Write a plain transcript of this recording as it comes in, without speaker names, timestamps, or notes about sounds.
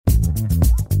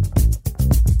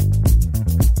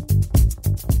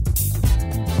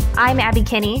I'm Abby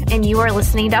Kinney, and you are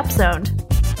listening to Upzoned.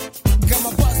 Got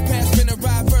my bus pass, finna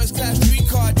ride first class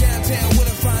streetcar downtown with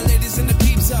the fine ladies in the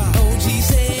peeps are. OG's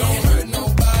head, don't hurt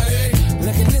nobody.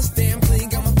 Look at this damn clean,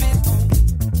 got my fit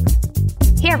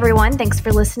on. Hey everyone, thanks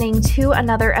for listening to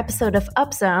another episode of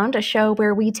Upzoned, a show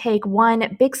where we take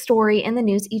one big story in the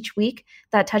news each week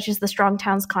that touches the Strong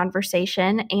Towns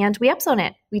conversation, and we upzone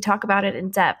it. We talk about it in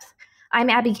depth. I'm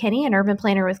Abby Kinney, an urban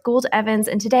planner with Gould Evans,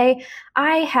 and today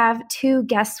I have two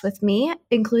guests with me,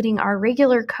 including our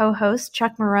regular co-host,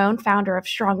 Chuck Marohn, founder of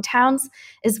Strong Towns,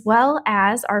 as well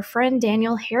as our friend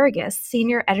Daniel Harrigus,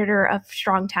 senior editor of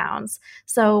Strong Towns.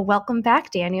 So welcome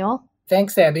back, Daniel.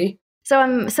 Thanks, Abby. So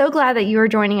I'm so glad that you are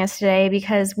joining us today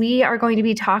because we are going to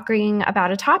be talking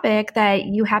about a topic that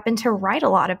you happen to write a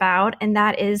lot about, and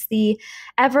that is the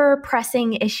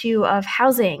ever-pressing issue of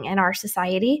housing in our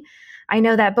society. I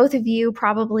know that both of you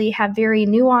probably have very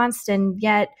nuanced and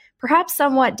yet perhaps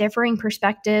somewhat differing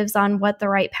perspectives on what the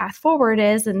right path forward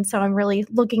is, and so I'm really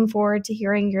looking forward to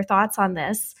hearing your thoughts on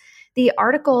this. The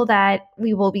article that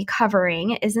we will be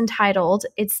covering is entitled,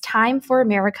 "It's Time for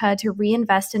America to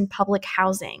Reinvest in Public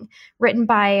Housing," written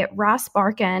by Ross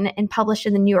Barkan and published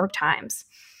in the New York Times.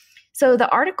 So the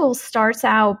article starts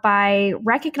out by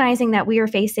recognizing that we are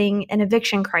facing an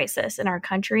eviction crisis in our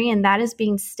country, and that is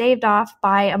being staved off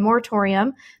by a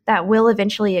moratorium that will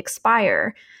eventually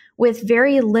expire. With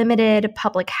very limited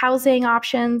public housing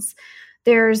options,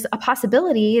 there's a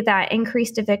possibility that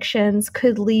increased evictions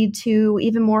could lead to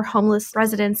even more homeless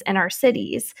residents in our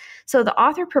cities. So the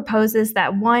author proposes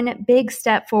that one big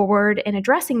step forward in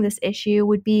addressing this issue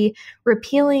would be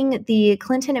repealing the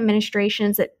Clinton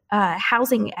administration's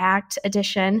Housing Act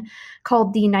edition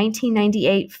called the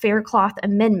 1998 Faircloth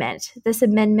Amendment. This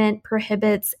amendment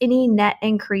prohibits any net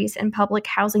increase in public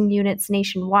housing units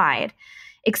nationwide.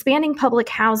 Expanding public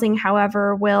housing,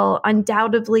 however, will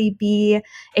undoubtedly be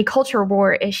a culture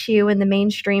war issue in the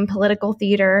mainstream political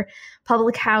theater.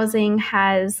 Public housing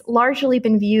has largely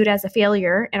been viewed as a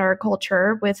failure in our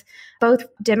culture, with both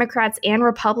Democrats and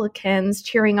Republicans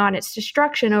cheering on its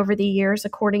destruction over the years,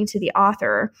 according to the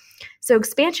author. So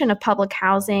expansion of public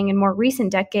housing in more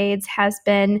recent decades has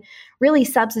been really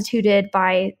substituted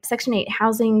by Section 8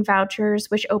 housing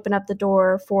vouchers, which open up the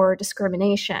door for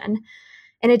discrimination.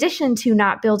 In addition to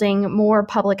not building more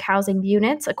public housing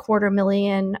units,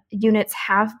 250,000 units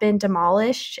have been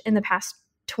demolished in the past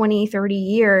 20, 30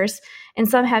 years, and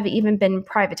some have even been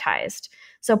privatized.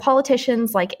 So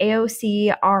politicians like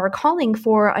AOC are calling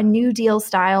for a New Deal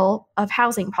style of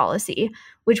housing policy,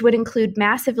 which would include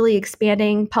massively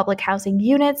expanding public housing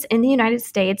units in the United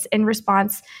States in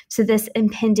response to this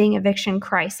impending eviction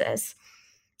crisis.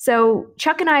 So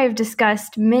Chuck and I have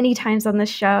discussed many times on the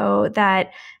show that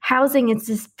housing is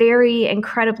this very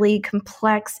incredibly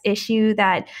complex issue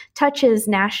that touches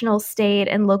national, state,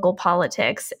 and local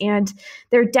politics. And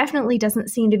there definitely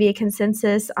doesn't seem to be a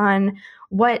consensus on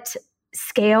what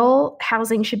scale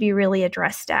housing should be really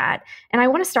addressed at. And I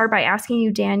want to start by asking you,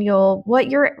 Daniel,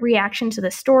 what your reaction to the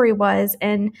story was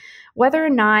and whether or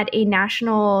not a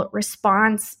national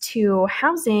response to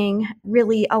housing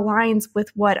really aligns with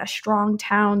what a Strong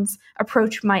Towns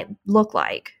approach might look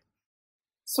like.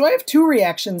 So I have two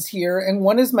reactions here, and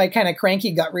one is my kind of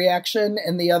cranky gut reaction,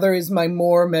 and the other is my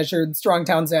more measured Strong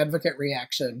Towns advocate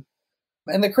reaction.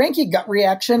 And the cranky gut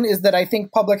reaction is that I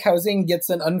think public housing gets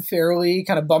an unfairly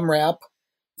kind of bum rap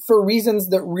for reasons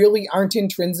that really aren't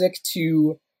intrinsic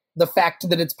to the fact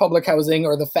that it's public housing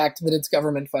or the fact that it's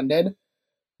government funded.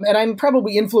 And I'm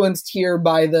probably influenced here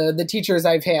by the teachers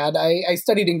I've had. I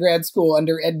studied in grad school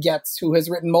under Ed Getz, who has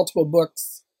written multiple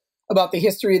books about the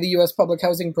history of the U.S. public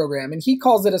housing program. And he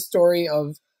calls it a story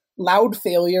of loud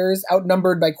failures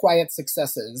outnumbered by quiet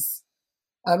successes.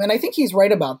 And I think he's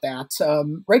right about that.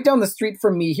 Right down the street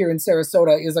from me here in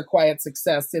Sarasota is a quiet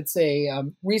success. It's a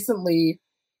recently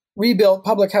rebuilt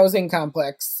public housing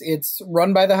complex. It's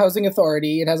run by the Housing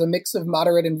Authority. It has a mix of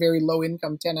moderate and very low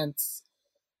income tenants.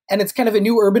 And it's kind of a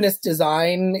new urbanist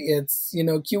design. It's,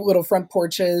 cute little front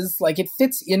porches. Like, it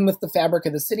fits in with the fabric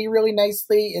of the city really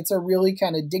nicely. It's a really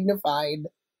kind of dignified,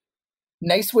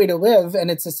 nice way to live. And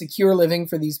it's a secure living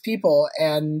for these people.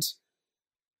 And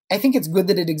I think it's good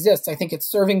that it exists. I think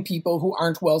it's serving people who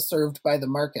aren't well served by the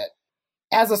market.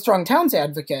 As a Strong Towns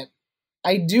advocate,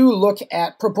 I do look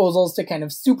at proposals to kind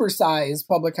of supersize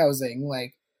public housing.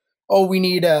 Like, we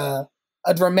need a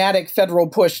dramatic federal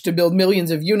push to build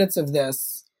millions of units of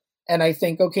this. And I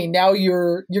think, okay, now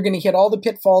you're going to hit all the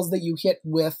pitfalls that you hit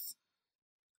with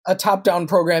a top-down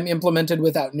program implemented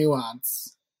without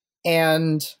nuance.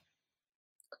 And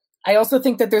I also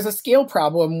think that there's a scale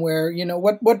problem where,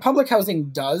 what public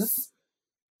housing does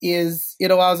is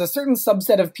it allows a certain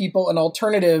subset of people an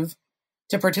alternative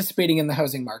to participating in the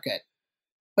housing market,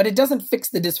 but it doesn't fix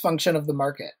the dysfunction of the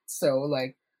market. So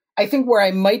like, I think where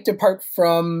I might depart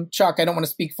from Chuck, I don't want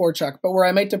to speak for Chuck, but where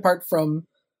I might depart from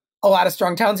a lot of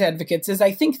strong towns advocates is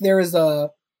I think there is a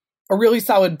really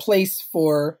solid place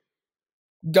for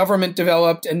government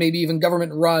developed and maybe even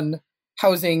government run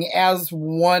housing as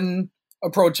one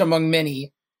approach among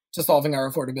many to solving our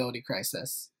affordability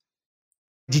crisis.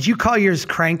 Did you call yours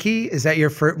cranky? Is that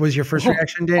was your first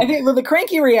reaction, Dave? I think the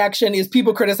cranky reaction is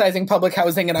people criticizing public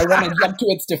housing, and I want to jump to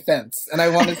its defense. And I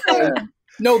want to say,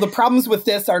 no, the problems with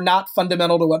this are not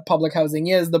fundamental to what public housing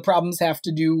is. The problems have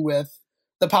to do with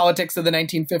the politics of the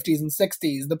 1950s and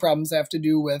 60s. The problems have to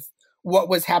do with what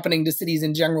was happening to cities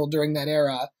in general during that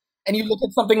era. And you look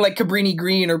at something like Cabrini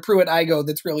Green or Pruitt-Igoe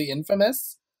that's really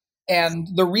infamous, and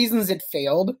the reasons it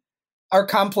failed are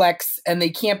complex, and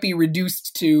they can't be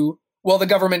reduced to, well, the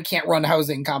government can't run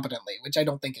housing competently, which I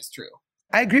don't think is true.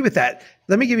 I agree with that.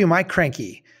 Let me give you my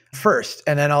cranky first,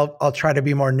 and then I'll try to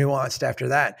be more nuanced after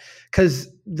that. Because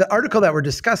the article that we're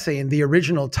discussing, the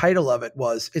original title of it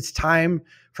was, "It's Time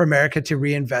for America to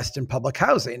Reinvest in Public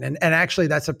Housing." And actually,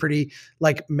 that's a pretty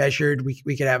measured,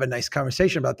 we could have a nice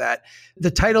conversation about that.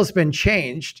 The title's been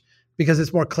changed because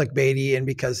it's more clickbaity and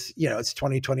because, it's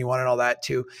 2021 and all that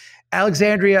too.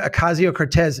 Alexandria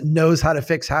Ocasio-Cortez knows how to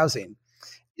fix housing.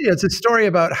 It's a story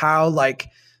about how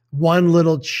one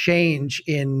little change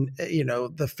in,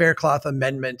 the Faircloth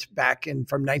Amendment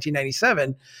from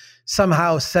 1997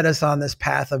 somehow set us on this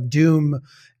path of doom.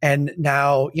 And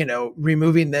now,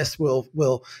 removing this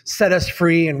will set us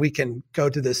free and we can go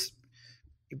to this,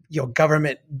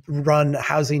 government run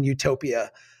housing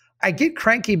utopia. I get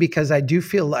cranky because I do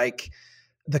feel like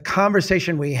the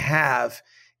conversation we have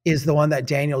is the one that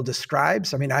Daniel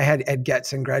describes. I mean, I had Ed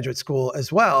Getz in graduate school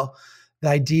as well. The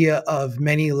idea of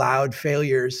many loud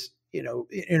failures,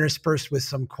 interspersed with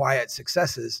some quiet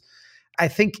successes, I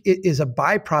think it is a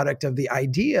byproduct of the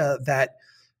idea that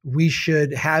we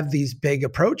should have these big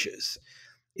approaches.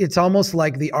 It's almost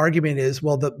like the argument is,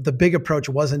 well, the big approach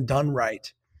wasn't done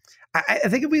right. I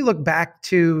think if we look back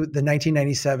to the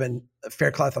 1997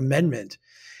 Faircloth Amendment,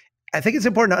 I think it's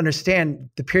important to understand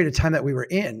the period of time that we were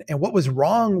in and what was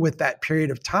wrong with that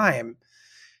period of time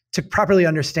to properly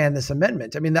understand this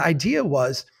amendment. I mean, the idea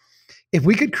was if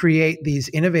we could create these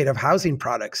innovative housing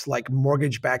products like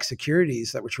mortgage-backed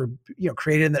securities which were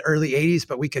created in the early 80s,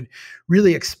 but we could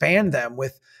really expand them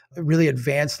with really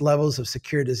advanced levels of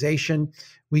securitization.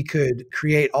 We could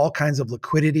create all kinds of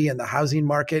liquidity in the housing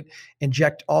market,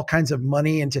 inject all kinds of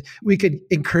money into, we could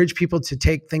encourage people to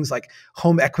take things like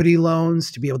home equity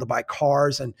loans to be able to buy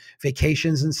cars and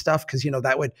vacations and stuff, because,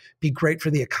 that would be great for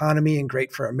the economy and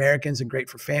great for Americans and great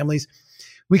for families.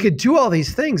 We could do all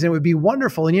these things and it would be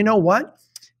wonderful. And you know what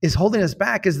is holding us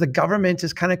back is the government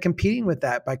is kind of competing with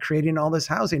that by creating all this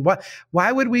housing.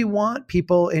 Why would we want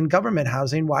people in government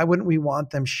housing? Why wouldn't we want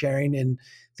them sharing in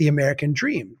the American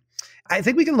dream? I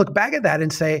think we can look back at that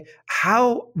and say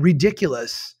how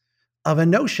ridiculous of a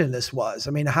notion this was.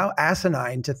 I mean, how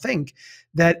asinine to think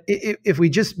that if we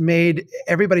just made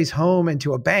everybody's home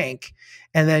into a bank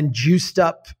and then juiced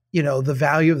up, the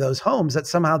value of those homes, that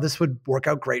somehow this would work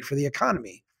out great for the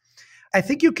economy. I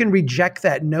think you can reject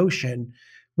that notion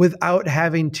without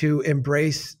having to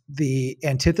embrace the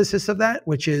antithesis of that,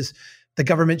 which is the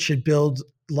government should build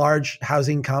large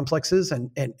housing complexes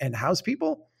and house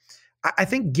people. I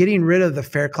think getting rid of the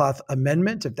Faircloth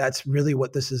Amendment, if that's really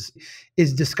what this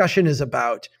is discussion is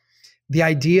about, the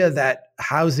idea that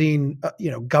housing,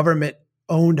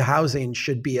 government-owned housing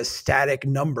should be a static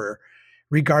number,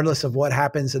 regardless of what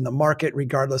happens in the market,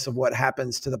 regardless of what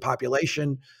happens to the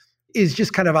population, is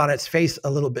just kind of on its face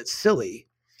a little bit silly.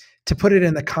 To put it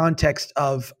in the context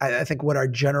of, I think, what our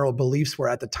general beliefs were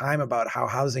at the time about how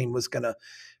housing was going to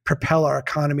propel our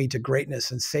economy to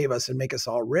greatness and save us and make us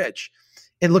all rich,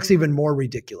 it looks even more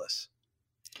ridiculous.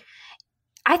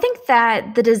 I think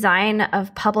that the design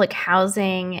of public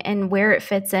housing and where it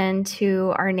fits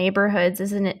into our neighborhoods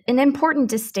is an important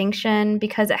distinction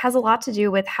because it has a lot to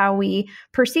do with how we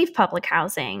perceive public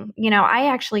housing. I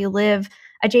actually live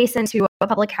adjacent to a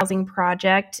public housing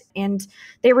project, and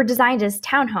they were designed as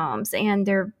townhomes, and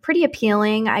they're pretty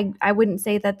appealing. I wouldn't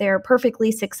say that they're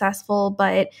perfectly successful,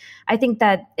 but I think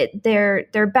that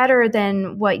they're better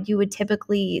than what you would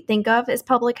typically think of as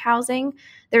public housing.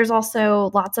 There's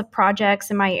also lots of projects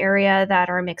in my area that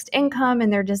are mixed income,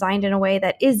 and they're designed in a way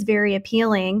that is very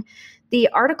appealing. The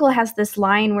article has this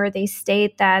line where they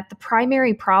state that the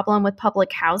primary problem with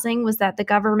public housing was that the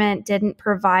government didn't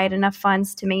provide enough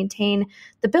funds to maintain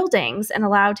the buildings and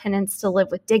allow tenants to live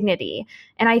with dignity.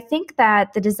 And I think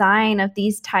that the design of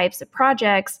these types of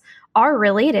projects are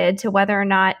related to whether or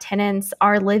not tenants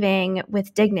are living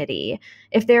with dignity.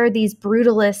 If there are these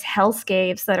brutalist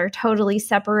hellscapes that are totally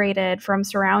separated from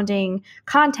surrounding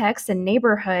contexts and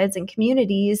neighborhoods and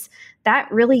communities,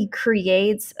 that really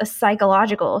creates a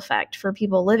psychological effect for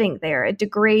people living there. It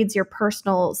degrades your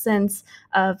personal sense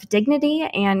of dignity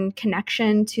and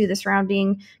connection to the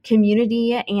surrounding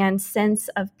community and sense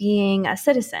of being a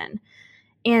citizen.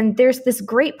 And there's this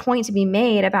great point to be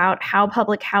made about how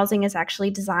public housing is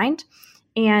actually designed.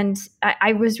 And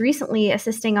I was recently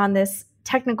assisting on this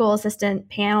technical assistant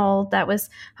panel that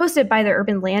was hosted by the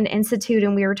Urban Land Institute,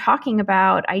 and we were talking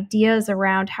about ideas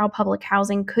around how public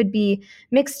housing could be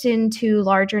mixed into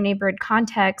larger neighborhood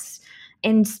contexts.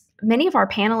 And many of our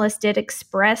panelists did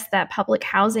express that public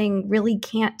housing really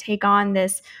can't take on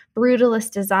this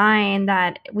brutalist design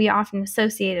that we often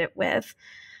associate it with.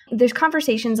 There's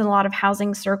conversations in a lot of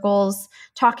housing circles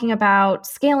talking about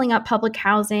scaling up public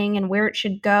housing and where it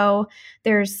should go.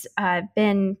 There's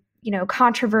been,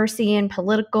 controversy and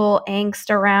political angst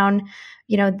around,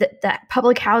 that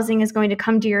public housing is going to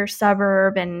come to your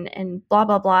suburb and blah,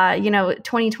 blah, blah.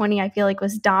 2020, I feel like,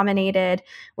 was dominated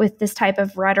with this type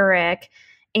of rhetoric.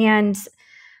 And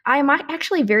I'm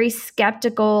actually very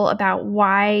skeptical about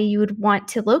why you would want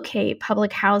to locate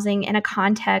public housing in a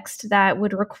context that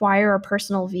would require a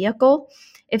personal vehicle.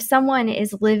 If someone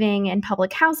is living in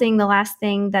public housing, the last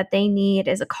thing that they need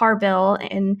is a car bill,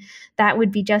 and that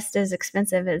would be just as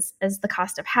expensive as the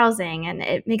cost of housing. And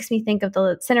it makes me think of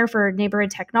the Center for Neighborhood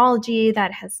Technology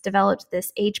that has developed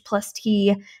this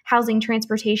H+T housing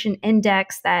transportation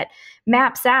index that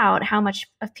maps out how much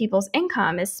of people's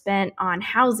income is spent on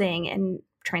housing and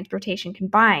transportation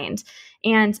combined.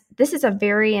 And this is a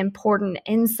very important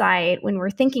insight when we're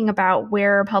thinking about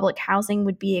where public housing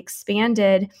would be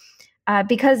expanded,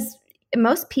 because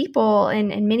most people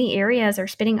in many areas are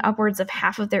spending upwards of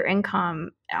half of their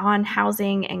income on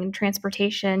housing and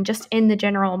transportation just in the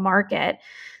general market.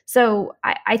 So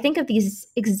I think of these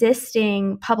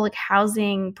existing public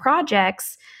housing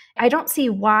projects, I don't see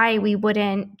why we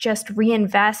wouldn't just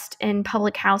reinvest in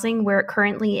public housing where it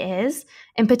currently is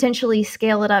and potentially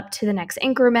scale it up to the next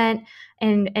increment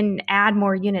and add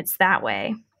more units that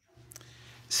way.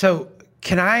 So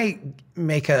can I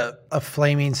make a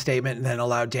flaming statement and then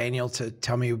allow Daniel to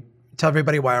tell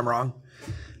everybody why I'm wrong?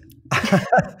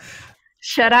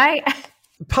 Should I?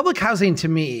 Public housing, to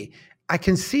me, I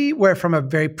can see where, from a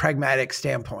very pragmatic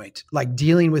standpoint, like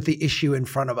dealing with the issue in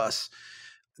front of us,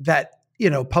 that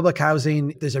public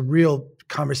housing, there's a real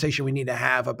conversation we need to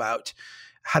have about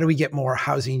how do we get more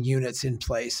housing units in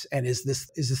place? And is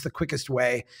this the quickest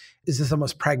way? Is this the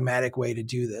most pragmatic way to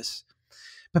do this?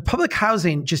 But public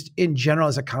housing, just in general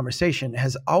as a conversation,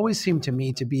 has always seemed to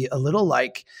me to be a little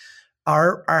like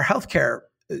our healthcare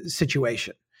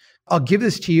situation. I'll give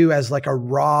this to you as like a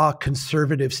raw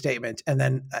conservative statement. And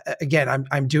then again,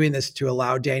 I'm doing this to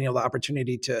allow Daniel the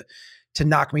opportunity to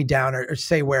knock me down or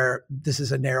say where this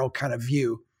is a narrow kind of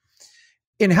view.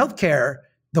 In healthcare,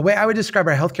 the way I would describe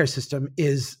our healthcare system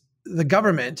is the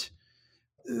government,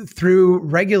 through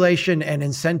regulation and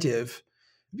incentive,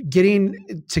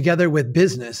 getting together with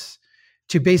business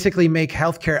to basically make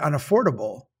healthcare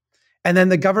unaffordable. And then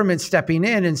the government stepping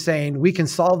in and saying, we can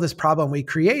solve this problem we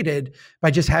created by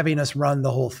just having us run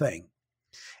the whole thing.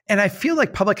 And I feel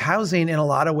like public housing in a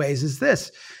lot of ways is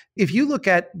this. If you look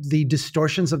at the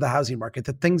distortions of the housing market,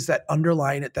 the things that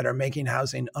underline it that are making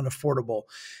housing unaffordable,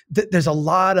 there's a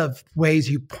lot of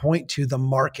ways you point to the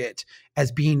market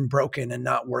as being broken and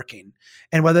not working.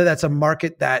 And whether that's a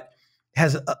market that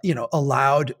has,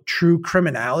 allowed true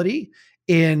criminality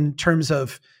in terms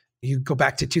of, you go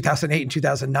back to 2008 and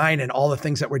 2009 and all the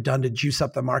things that were done to juice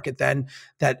up the market then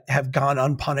that have gone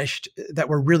unpunished, that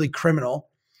were really criminal.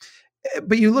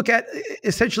 But you look at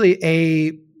essentially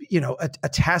a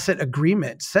tacit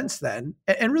agreement since then,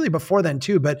 and really before then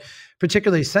too, but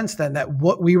particularly since then, that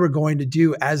what we were going to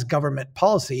do as government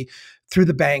policy through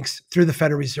the banks, through the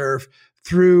Federal Reserve,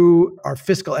 through our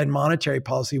fiscal and monetary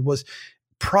policy was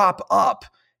prop up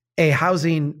a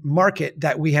housing market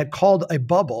that we had called a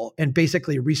bubble and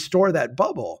basically restore that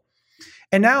bubble.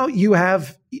 And now you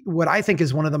have what I think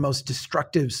is one of the most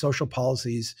destructive social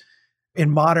policies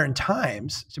in modern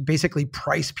times to basically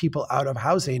price people out of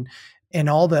housing and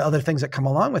all the other things that come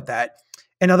along with that.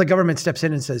 And now the government steps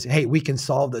in and says, hey, we can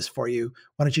solve this for you.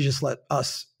 Why don't you just let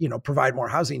us, provide more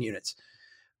housing units?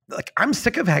 Like, I'm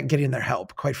sick of getting their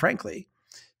help, quite frankly.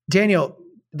 Daniel,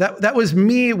 That was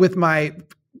me with my,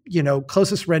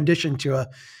 closest rendition to a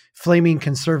flaming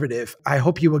conservative. I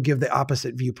hope you will give the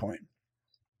opposite viewpoint.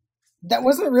 That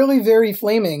wasn't really very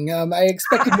flaming. I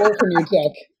expected more from you,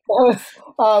 Chuck.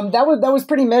 That was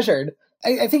pretty measured.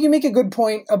 I think you make a good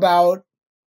point about,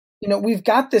 we've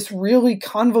got this really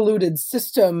convoluted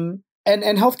system, and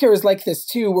healthcare is like this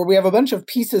too, where we have a bunch of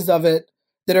pieces of it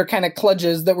that are kind of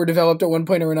kludges that were developed at one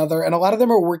point or another, and a lot of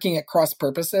them are working at cross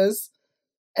purposes.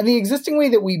 And the existing way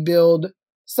that we build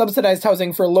subsidized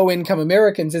housing for low-income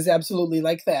Americans is absolutely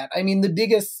like that. I mean, the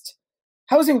biggest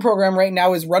housing program right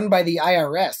now is run by the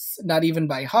IRS, not even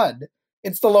by HUD.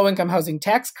 It's the low-income housing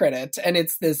tax credit, and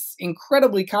it's this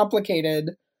incredibly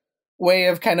complicated way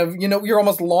of kind of, you're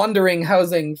almost laundering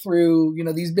housing through,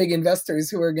 these big investors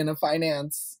who are going to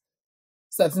finance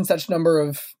such and such number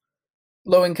of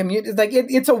low-income communities. Like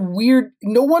it's a weird,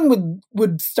 no one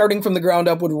would starting from the ground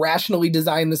up would rationally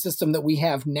design the system that we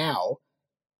have now.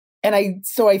 And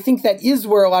so I think that is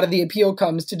where a lot of the appeal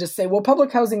comes, to just say, well,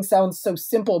 public housing sounds so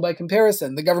simple by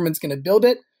comparison. The government's going to build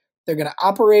it. They're going to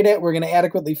operate it. We're going to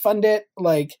adequately fund it.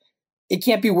 Like, it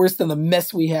can't be worse than the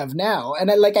mess we have now. And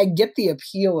I get the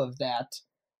appeal of that.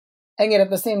 And yet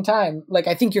at the same time,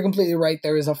 I think you're completely right.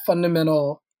 There is a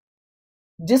fundamental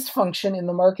dysfunction in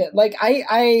the market.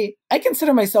 I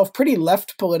consider myself pretty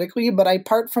left politically, but I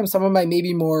part from some of my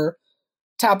maybe more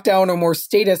top-down or more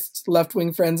statist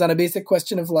left-wing friends on a basic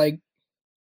question of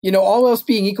all else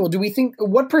being equal, do we think,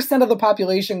 what percent of the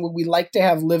population would we like to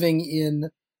have living in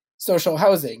social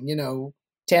housing?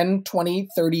 10, 20,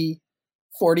 30,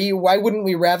 40? Why wouldn't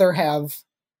we rather have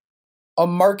a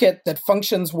market that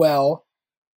functions well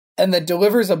and that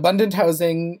delivers abundant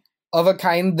housing of a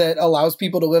kind that allows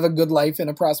people to live a good life in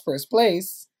a prosperous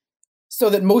place, so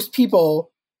that most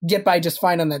people get by just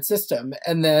fine on that system?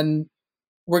 And then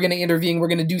we're going to intervene. We're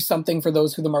going to do something for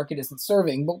those who the market isn't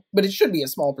serving, but it should be a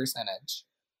small percentage.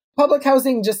 Public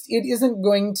housing it isn't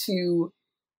going to,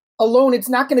 alone, it's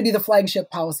not going to be the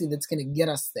flagship policy that's going to get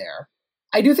us there.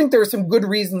 I do think there are some good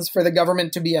reasons for the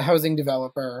government to be a housing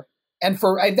developer. And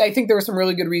I think there are some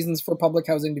really good reasons for public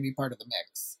housing to be part of the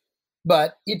mix.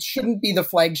 But it shouldn't be the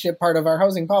flagship part of our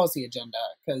housing policy agenda,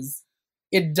 because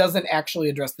it doesn't actually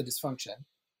address the dysfunction.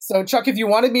 So, Chuck, if you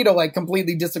wanted me to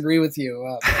completely disagree with you,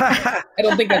 I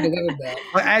don't think I delivered that.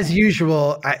 Well, as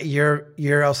usual,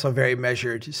 you're also very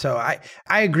measured. So I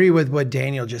agree with what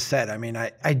Daniel just said. I mean,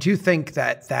 I do think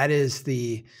that is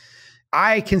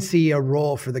I can see a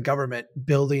role for the government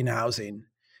building housing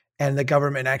and the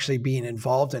government actually being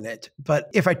involved in it. But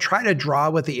if I try to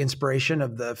draw what the inspiration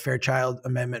of the Fairchild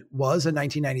Amendment was in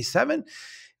 1997,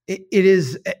 it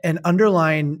is an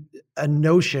underlying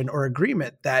notion or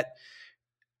agreement that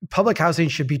public housing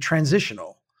should be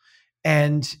transitional.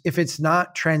 And if it's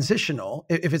not transitional,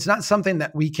 if it's not something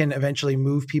that we can eventually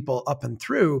move people up and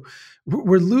through,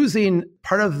 we're losing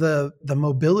part of the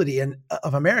mobility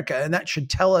of America. And that should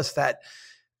tell us that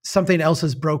something else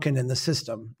is broken in the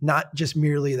system, not just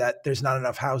merely that there's not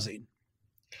enough housing.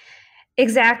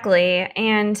 Exactly.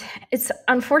 And it's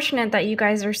unfortunate that you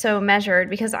guys are so measured,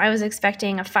 because I was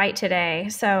expecting a fight today.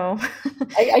 So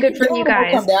good for you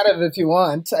guys. Combative if you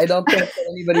want. I don't think that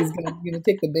anybody's going to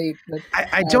take the bait. But,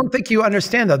 I don't think you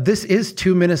understand, though. This is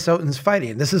two Minnesotans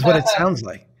fighting. This is what it sounds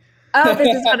like. Oh,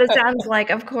 this is what it sounds like.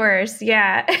 Of course.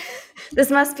 Yeah. This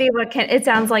must be what it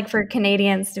sounds like for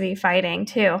Canadians to be fighting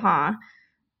too, huh?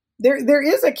 There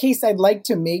is a case I'd like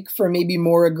to make for maybe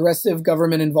more aggressive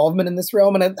government involvement in this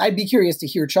realm, and I'd be curious to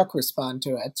hear Chuck respond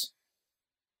to it,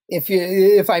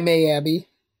 if I may, Abby.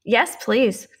 Yes,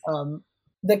 please.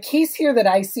 The case here that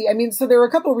I see, so there are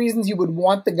a couple of reasons you would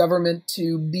want the government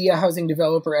to be a housing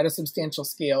developer at a substantial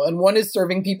scale, and one is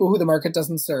serving people who the market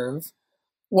doesn't serve.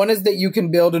 One is that you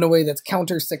can build in a way that's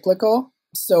counter-cyclical.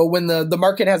 So when the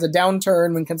market has a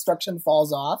downturn, when construction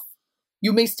falls off,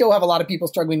 you may still have a lot of people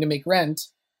struggling to make rent,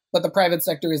 but the private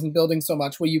sector isn't building so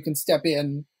much where you can step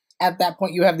in. At that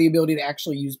point, you have the ability to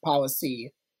actually use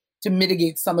policy to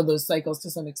mitigate some of those cycles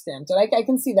to some extent. And I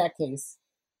can see that case.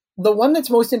 The one that's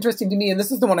most interesting to me, and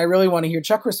this is the one I really want to hear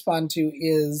Chuck respond to,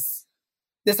 is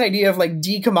this idea of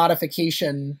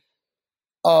decommodification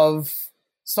of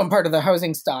some part of the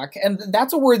housing stock. And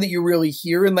that's a word that you really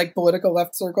hear in political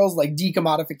left circles,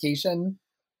 decommodification.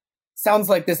 Sounds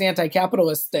like this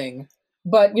anti-capitalist thing.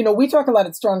 But, we talk a lot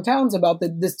at Strong Towns about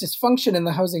this dysfunction in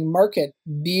the housing market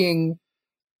being,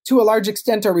 to a large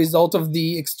extent, a result of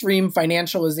the extreme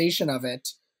financialization of it.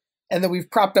 And that we've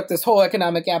propped up this whole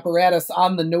economic apparatus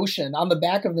on the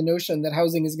back of the notion that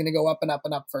housing is going to go up and up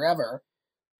and up forever.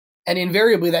 And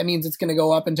invariably, that means it's going to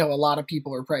go up until a lot of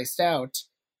people are priced out.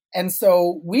 And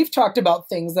so we've talked about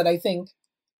things that I think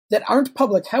that aren't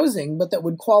public housing, but that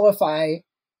would qualify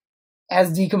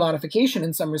as decommodification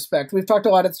in some respect. We've talked a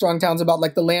lot at Strong Towns about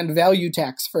like the land value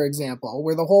tax, for example,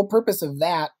 where the whole purpose of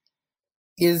that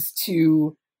is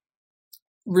to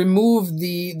remove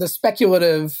the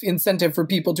speculative incentive for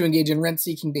people to engage in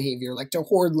rent-seeking behavior, like to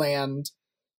hoard land,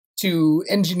 to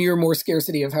engineer more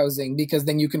scarcity of housing, because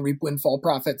then you can reap windfall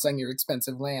profits on your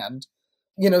expensive land.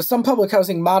 Some public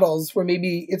housing models where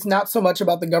maybe it's not so much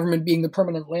about the government being the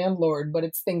permanent landlord, but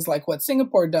it's things like what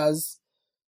Singapore does,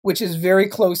 which is very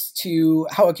close to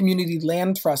how a community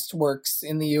land trust works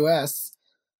in the US.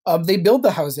 They build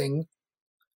the housing.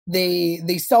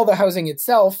 They sell the housing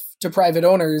itself to private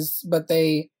owners, but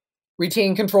they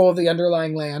retain control of the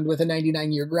underlying land with a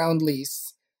 99-year ground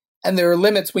lease. And there are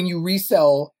limits when you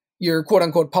resell your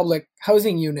quote-unquote public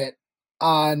housing unit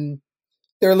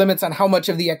there are limits on how much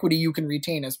of the equity you can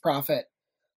retain as profit.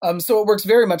 So it works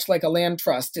very much like a land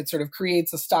trust. It sort of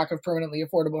creates a stock of permanently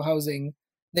affordable housing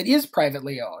that is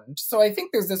privately owned. So I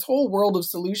think there's this whole world of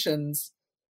solutions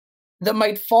that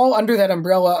might fall under that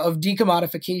umbrella of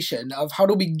decommodification, of how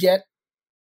do we get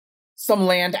some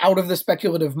land out of the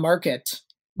speculative market,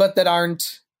 but that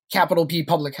aren't capital P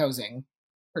public housing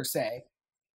per se.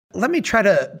 Let me try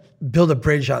to build a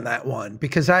bridge on that one,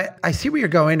 because I see where you're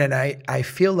going, and I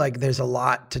feel like there's a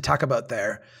lot to talk about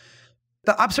there.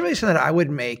 The observation that I would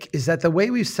make is that the way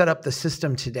we've set up the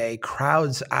system today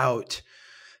crowds out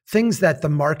things that the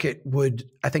market would,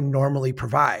 I think, normally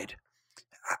provide.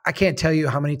 I can't tell you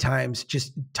how many times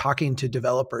just talking to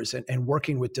developers and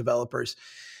working with developers,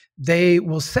 they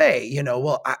will say,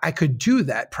 well, I could do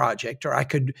that project, or I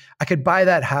could buy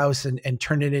that house and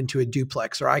turn it into a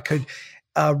duplex, or I could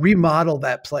remodel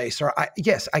that place, or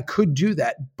yes, I could do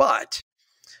that, but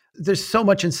there's so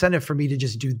much incentive for me to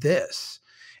just do this.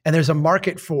 And there's a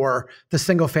market for the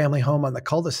single family home on the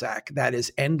cul-de-sac that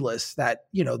is endless, that,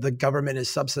 the government is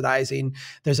subsidizing.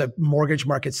 There's a mortgage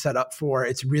market set up for.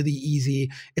 It's really easy.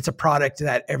 It's a product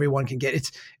that everyone can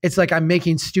get. It's like I'm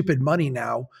making stupid money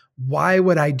now. Why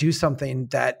would I do something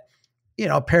that,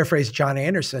 I'll paraphrase John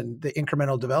Anderson, the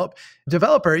incremental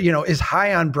developer, is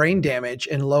high on brain damage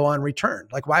and low on return.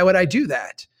 Like, why would I do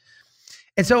that?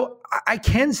 And so I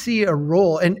can see a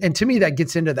role, and to me, that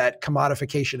gets into that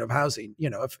commodification of housing.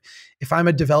 If I'm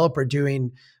a developer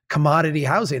doing commodity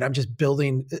housing, I'm just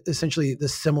building essentially the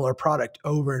similar product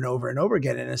over and over and over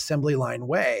again in an assembly line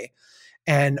way.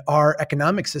 And our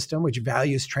economic system, which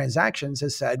values transactions,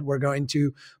 has said, we're going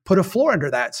to put a floor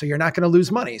under that. So you're not going to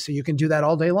lose money. So you can do that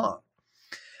all day long.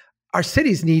 Our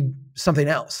cities need something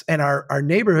else, and our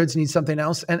neighborhoods need something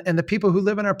else. And the people who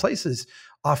live in our places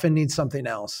often need something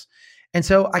else. And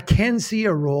so I can see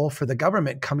a role for the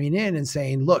government coming in and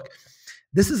saying, look,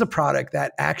 this is a product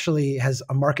that actually has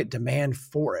a market demand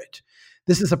for it.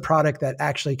 This is a product that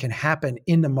actually can happen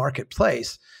in the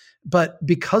marketplace. But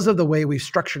because of the way we've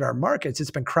structured our markets,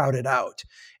 it's been crowded out.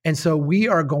 And so we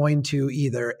are going to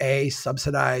either A,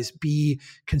 subsidize, B,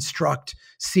 construct,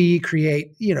 C,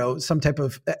 create, some type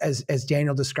of, as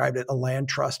Daniel described it, a land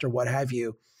trust or what have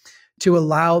you, to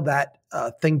allow that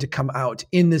thing to come out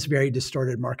in this very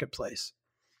distorted marketplace.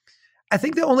 I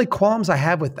think the only qualms I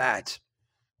have with that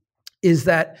is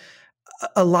that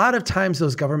a lot of times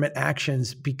those government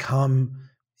actions become,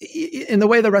 in the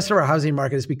way the rest of our housing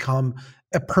market has become,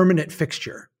 a permanent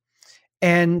fixture.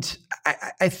 And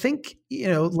I think,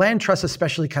 land trusts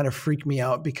especially kind of freak me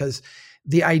out, because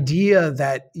the idea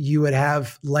that you would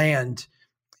have land,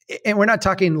 and we're not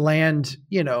talking land,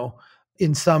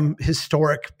 in some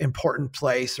historic important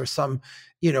place or some,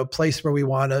 place where we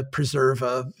want to preserve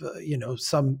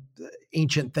some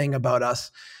ancient thing about us.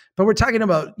 But we're talking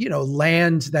about,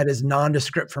 land that is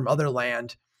nondescript from other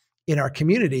land in our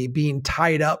community being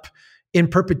tied up in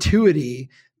perpetuity,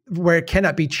 where it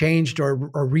cannot be changed or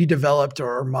redeveloped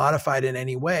or modified in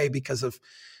any way because of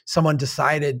someone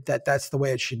decided that that's the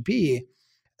way it should be.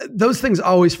 Those things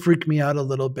always freak me out a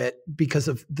little bit because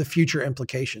of the future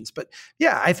implications. But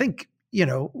yeah, I think,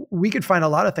 we could find a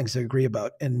lot of things to agree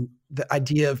about in the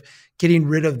idea of getting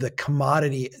rid of the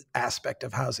commodity aspect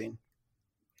of housing.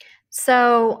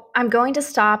 So I'm going to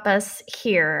stop us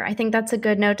here. I think that's a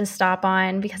good note to stop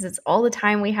on because it's all the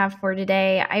time we have for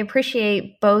today. I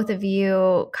appreciate both of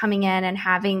you coming in and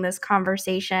having this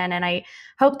conversation, and I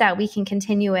hope that we can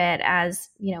continue it as,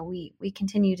 we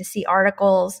continue to see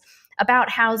articles about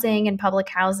housing and public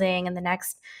housing in the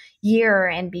next year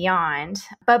and beyond.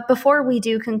 But before we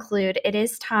do conclude, it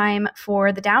is time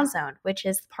for the Down Zone, which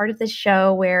is part of this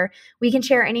show where we can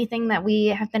share anything that we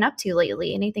have been up to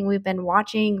lately, anything we've been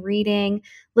watching, reading,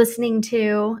 listening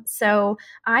to. So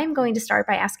I'm going to start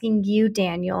by asking you,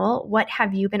 Daniel, what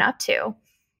have you been up to?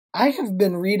 I have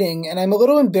been reading, and I'm a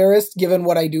little embarrassed given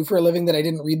what I do for a living that I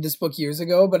didn't read this book years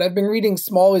ago, but I've been reading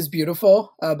Small is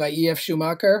Beautiful by E.F.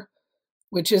 Schumacher,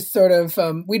 which is sort of,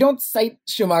 we don't cite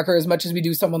Schumacher as much as we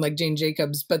do someone like Jane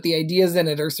Jacobs, but the ideas in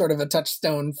it are sort of a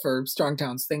touchstone for Strong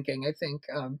Towns thinking, I think.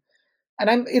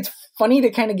 And it's funny to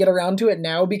kind of get around to it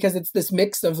now because it's this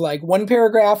mix of like one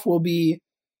paragraph will be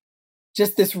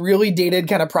just this really dated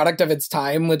kind of product of its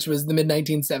time, which was the mid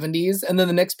 1970s. And then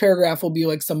the next paragraph will be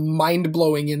like some mind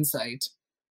blowing insight.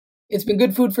 It's been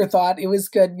good food for thought. It was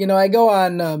good. You know, I go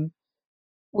on,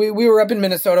 we were up in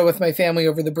Minnesota with my family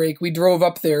over the break. We drove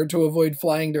up there to avoid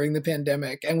flying during the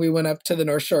pandemic. And we went up to the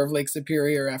North Shore of Lake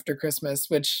Superior after Christmas,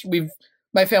 which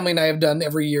my family and I have done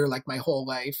every year, like my whole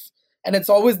life. And it's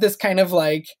always this kind of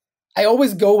like, I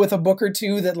always go with a book or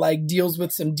two that like deals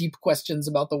with some deep questions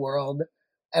about the world.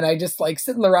 And I just like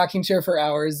sit in the rocking chair for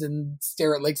hours and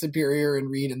stare at Lake Superior and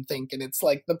read and think. And it's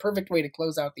like the perfect way to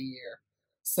close out the year.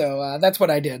 So that's what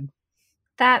I did.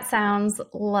 That sounds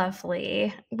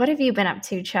lovely. What have you been up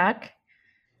to, Chuck?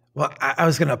 Well, I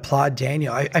was going to applaud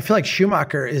Daniel. I feel like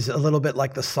Schumacher is a little bit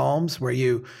like the Psalms where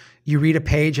you read a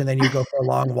page and then you go for a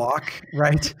long walk,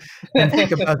 right? And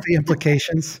think about the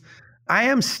implications. I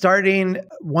am starting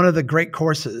one of the great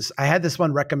courses. I had this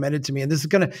one recommended to me, and this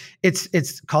is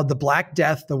it's called The Black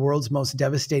Death, the World's Most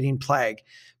Devastating Plague.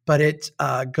 But it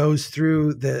goes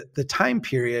through the time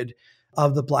period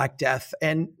of the Black Death.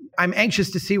 And I'm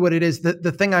anxious to see what it is.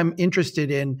 The thing I'm interested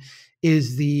in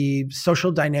is the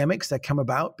social dynamics that come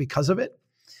about because of it.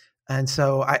 And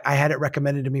so I had it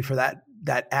recommended to me for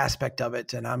that aspect of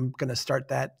it. And I'm going to start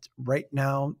that right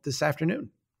now this afternoon.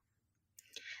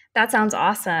 That sounds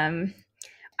awesome.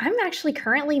 I'm actually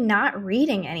currently not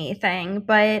reading anything,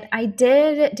 but I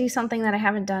did do something that I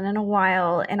haven't done in a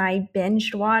while, and I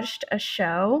binge watched a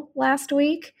show last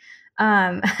week.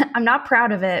 I'm not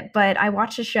proud of it, but I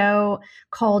watched a show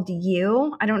called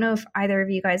You. I don't know if either of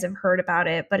you guys have heard about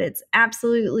it, but it's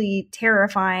absolutely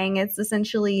terrifying. It's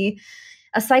essentially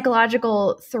a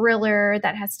psychological thriller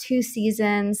that has 2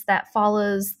 seasons that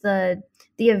follows the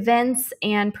events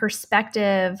and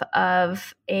perspective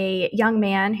of a young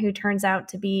man who turns out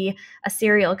to be a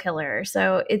serial killer.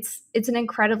 So it's an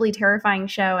incredibly terrifying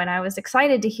show, and I was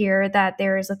excited to hear that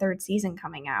there is a 3rd season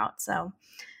coming out. So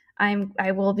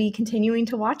I will be continuing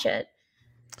to watch it.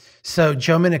 So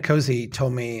Joe Minicozzi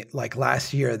told me like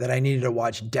last year that I needed to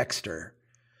watch Dexter,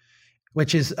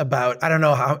 which is about, I don't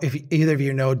know if either of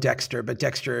you know Dexter, but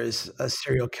Dexter is a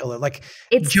serial killer. Like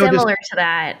it's similar to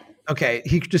that. Okay.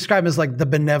 He described him as like the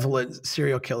benevolent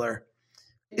serial killer.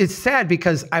 It's sad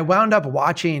because I wound up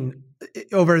watching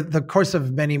over the course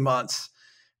of many months,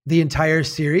 the entire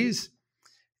series,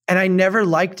 and I never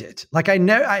liked it. Like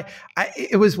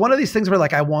it was one of these things where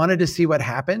like, I wanted to see what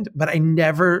happened, but I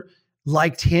never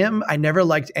liked him. I never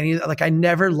liked I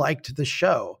never liked the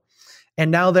show.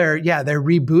 And now they're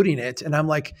rebooting it. And I'm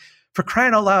like, for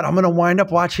crying out loud, I'm going to wind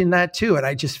up watching that too. And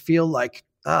I just feel like,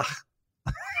 ugh.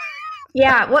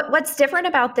 Yeah. What's different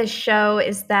about this show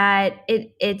is that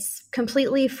it's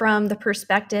completely from the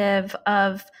perspective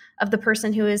of the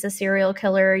person who is a serial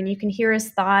killer, and you can hear his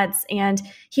thoughts, and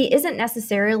he isn't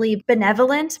necessarily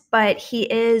benevolent, but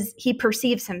he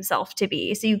perceives himself to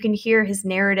be. So you can hear his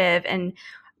narrative and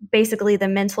basically the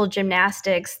mental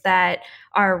gymnastics that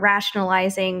are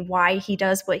rationalizing why he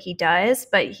does what he does,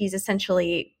 but he's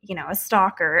essentially, a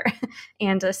stalker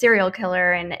and a serial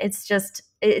killer. And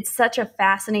it's such a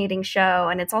fascinating show.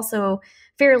 And it's also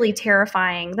fairly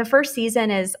terrifying. The first season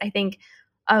is, I think,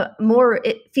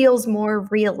 it feels more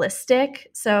realistic.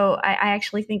 So I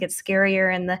actually think it's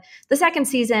scarier. And the second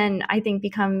season, I think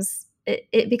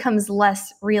it becomes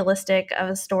less realistic of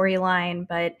a storyline,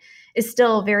 but is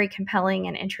still very compelling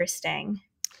and interesting.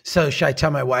 So should I tell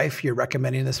my wife you're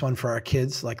recommending this one for our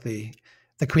kids, like the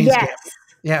Queen's Gambit?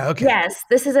 Yeah. Okay. Yes.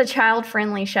 This is a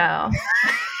child-friendly show.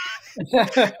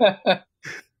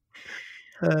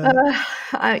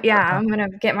 I'm going to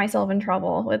get myself in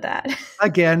trouble with that.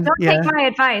 Again. Don't take my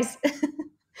advice.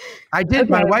 I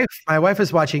did. Okay. My wife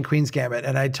is watching Queen's Gambit,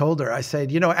 and I told her, I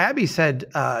said, Abby said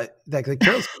that the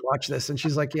girls can watch this. And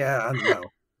she's like, yeah,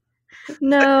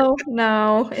 no.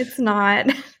 No, it's not.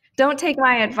 Don't take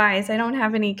my advice. I don't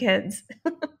have any kids.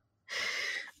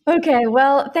 Okay,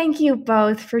 well, thank you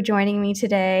both for joining me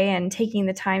today and taking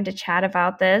the time to chat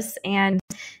about this. And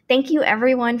thank you,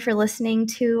 everyone, for listening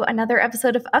to another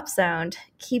episode of Upzoned.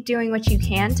 Keep doing what you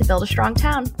can to build a strong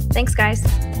town. Thanks, guys.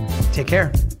 Take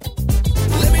care.